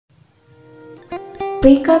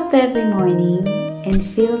Wake up every morning and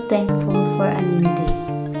feel thankful for a new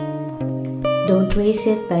day. Don't waste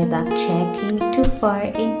it by backtracking too far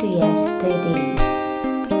into yesterday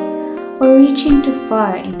or reaching too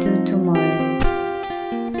far into tomorrow.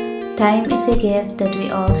 Time is a gift that we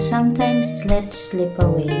all sometimes let slip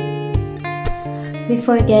away. We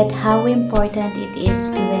forget how important it is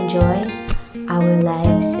to enjoy our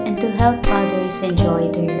lives and to help others enjoy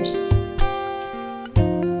theirs.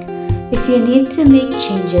 If you need to make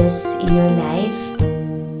changes in your life,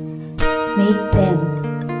 make them.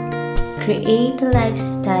 Create a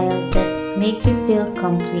lifestyle that makes you feel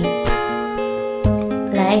complete.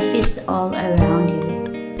 Life is all around you.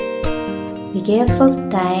 The gift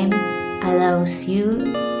of time allows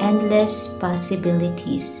you endless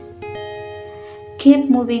possibilities.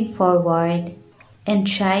 Keep moving forward and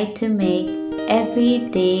try to make every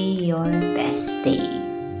day your best day.